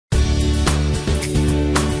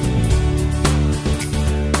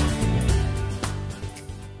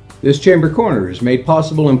This Chamber Corner is made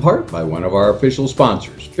possible in part by one of our official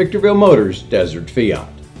sponsors, Victorville Motors, Desert Fiat.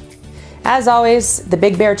 As always, the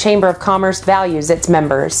Big Bear Chamber of Commerce values its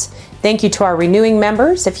members. Thank you to our renewing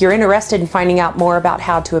members. If you're interested in finding out more about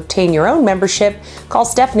how to obtain your own membership, call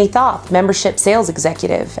Stephanie Thoth, Membership Sales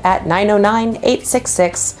Executive, at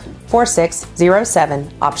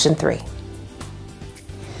 909-866-4607, option 3.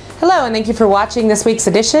 Hello, and thank you for watching this week's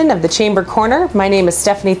edition of the Chamber Corner. My name is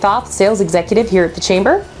Stephanie Thoth, Sales Executive here at the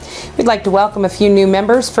Chamber. We'd like to welcome a few new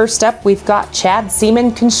members. First up, we've got Chad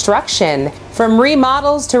Seaman Construction. From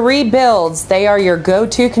remodels to rebuilds, they are your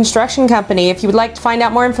go-to construction company. If you would like to find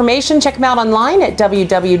out more information, check them out online at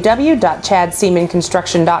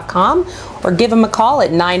www.chadseamanconstruction.com or give them a call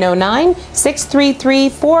at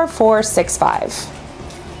 909-633-4465.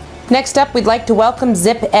 Next up, we'd like to welcome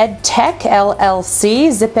Zip Ed Tech LLC.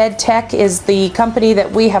 Zip Ed Tech is the company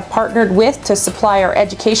that we have partnered with to supply our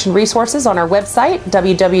education resources on our website,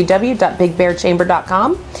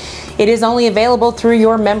 www.bigbearchamber.com. It is only available through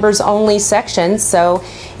your members only section, so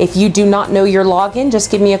if you do not know your login, just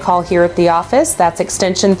give me a call here at the office. That's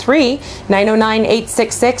extension 3,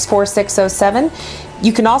 909-866-4607.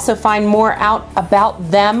 You can also find more out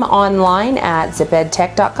about them online at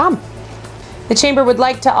zipedtech.com. The Chamber would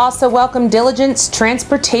like to also welcome Diligence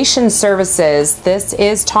Transportation Services. This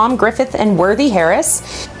is Tom Griffith and Worthy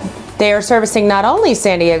Harris. They are servicing not only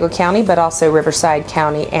San Diego County, but also Riverside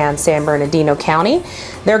County and San Bernardino County.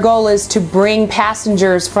 Their goal is to bring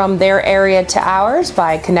passengers from their area to ours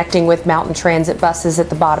by connecting with mountain transit buses at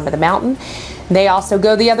the bottom of the mountain. They also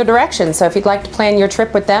go the other direction, so if you'd like to plan your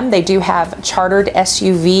trip with them, they do have chartered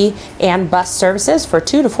SUV and bus services for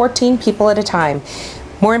 2 to 14 people at a time.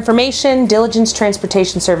 More information,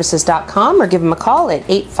 diligencetransportationservices.com, or give them a call at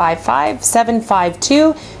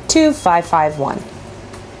 855-752-2551.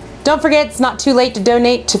 Don't forget, it's not too late to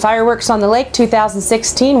donate to Fireworks on the Lake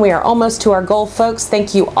 2016. We are almost to our goal, folks.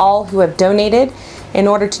 Thank you all who have donated. In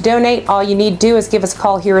order to donate, all you need to do is give us a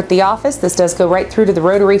call here at the office. This does go right through to the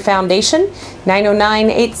Rotary Foundation,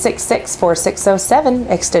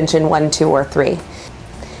 909-866-4607, extension 1, 2, or 3.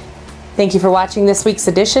 Thank you for watching this week's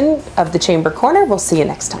edition of the Chamber Corner. We'll see you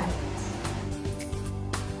next time.